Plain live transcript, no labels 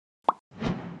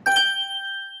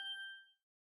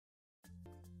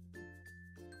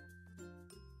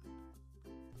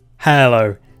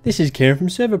Hello, this is Kieran from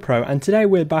Server.pro and today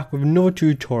we're back with another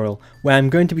tutorial where I'm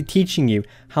going to be teaching you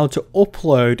how to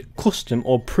upload custom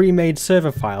or pre-made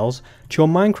server files to your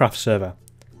Minecraft server.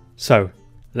 So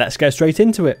let's get straight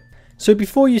into it. So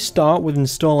before you start with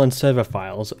installing server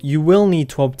files, you will need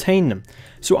to obtain them.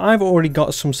 So I've already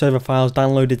got some server files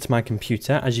downloaded to my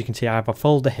computer. As you can see, I have a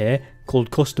folder here called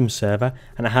custom server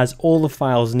and it has all the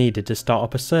files needed to start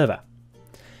up a server.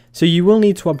 So you will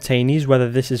need to obtain these, whether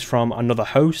this is from another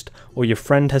host or your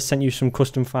friend has sent you some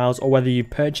custom files, or whether you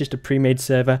purchased a pre-made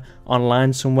server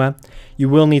online somewhere. You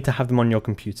will need to have them on your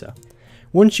computer.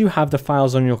 Once you have the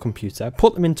files on your computer,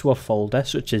 put them into a folder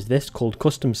such as this called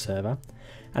custom server,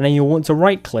 and then you'll want to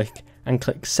right click and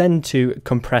click send to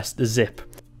compressed zip.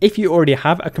 If you already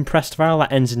have a compressed file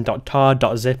that ends in .tar,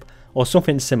 .zip or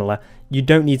something similar, you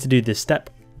don't need to do this step.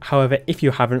 However, if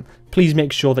you haven't, please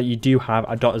make sure that you do have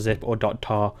a .zip or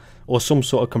 .tar or some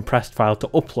sort of compressed file to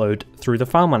upload through the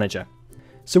file manager.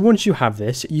 So once you have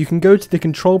this, you can go to the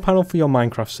control panel for your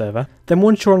Minecraft server. Then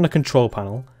once you're on the control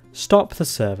panel, stop the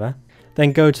server,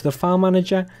 then go to the file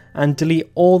manager and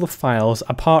delete all the files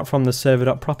apart from the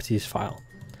server.properties file.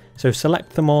 So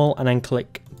select them all and then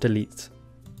click delete.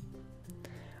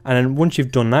 And then once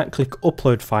you've done that, click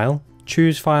upload file,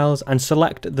 choose files and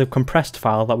select the compressed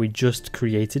file that we just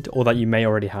created or that you may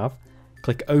already have.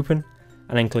 Click open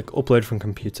and then click upload from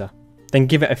computer. Then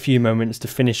give it a few moments to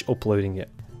finish uploading it.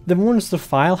 Then once the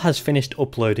file has finished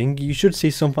uploading, you should see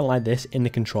something like this in the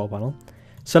control panel.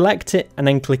 Select it and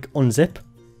then click unzip.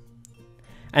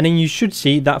 And then you should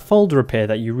see that folder appear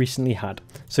that you recently had.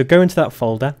 So go into that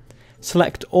folder,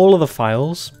 select all of the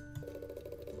files.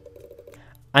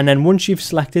 And then once you've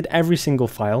selected every single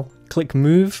file, click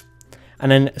move.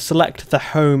 And then select the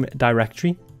home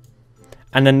directory,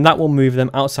 and then that will move them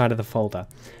outside of the folder.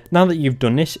 Now that you've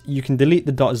done this, you can delete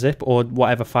the .zip or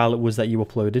whatever file it was that you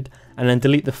uploaded, and then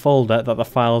delete the folder that the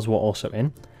files were also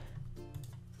in.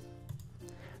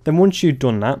 Then once you've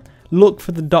done that, look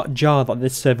for the .jar that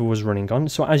this server was running on.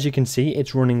 So as you can see,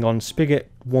 it's running on Spigot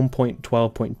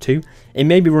 1.12.2. It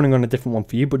may be running on a different one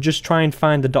for you, but just try and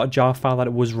find the .jar file that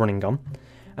it was running on,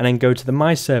 and then go to the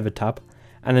My Server tab.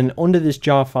 And then under this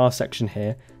jar file section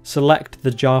here, select the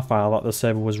jar file that the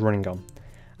server was running on,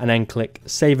 and then click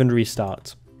save and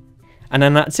restart. And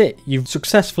then that's it, you've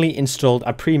successfully installed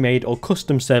a pre-made or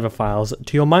custom server files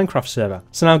to your Minecraft server.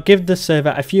 So now give the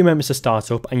server a few moments to start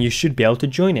up and you should be able to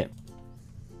join it.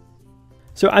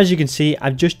 So as you can see,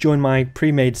 I've just joined my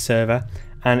pre-made server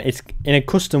and it's in a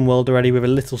custom world already with a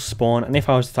little spawn, and if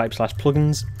I was to type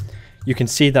 /plugins, you can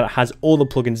see that it has all the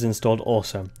plugins installed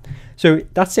also. So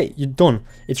that's it, you're done.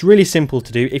 It's really simple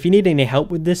to do. If you need any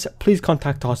help with this, please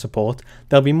contact our support.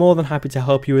 They'll be more than happy to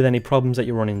help you with any problems that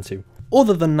you run into.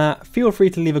 Other than that, feel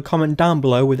free to leave a comment down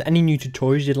below with any new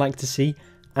tutorials you'd like to see.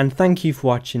 And thank you for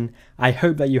watching. I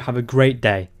hope that you have a great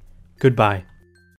day. Goodbye.